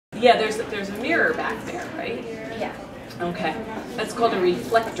Yeah, there's a mirror back there, right? Yeah. Okay. That's called a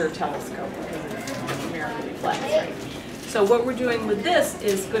reflector telescope. The mirror reflects, right? So what we're doing with this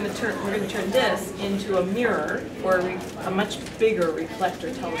is we're going to turn this into a mirror or a much bigger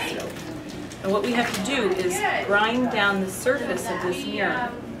reflector telescope. And what we have to do is grind down the surface of this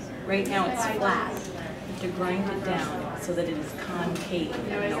mirror. Right now it's flat. You have to grind it down so that it is concave. I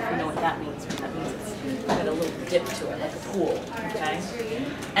don't know if you know what that means, but that means it's got a little dip to it, like a pool. Okay?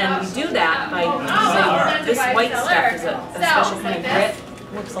 And we do that by using this white stuff is a special kind of grit.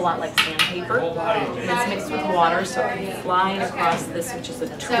 Looks a lot like sandpaper. And it's mixed with water, so it can fly across this, which is a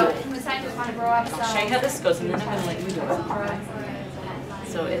tool. I'll show you how this goes, and then I'm going to let you do it.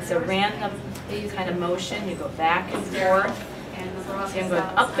 So it's a random kind of motion. You go back and forth. See, I'm going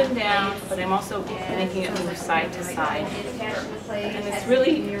up and down, but I'm also making it move side to side. And it's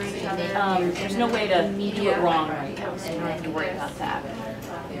really, there's no way to do it wrong right now, so you don't have to worry about that.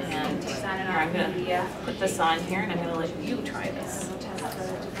 And here, I'm going to put this on here, and I'm going to let you try this.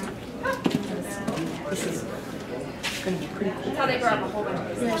 This is going to be pretty cool. That's how they grow up a whole bunch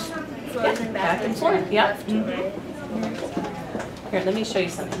of things. Yeah, back and forth. Yep. Here, let me show you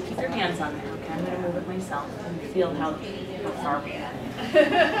something. Keep your hands on there, okay? I'm going to move it myself and feel how far we are.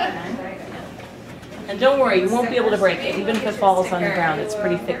 Okay? And don't worry, you won't be able to break it. Even if it falls on the ground, it's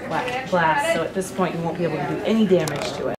pretty thick glass, so at this point you won't be able to do any damage to it.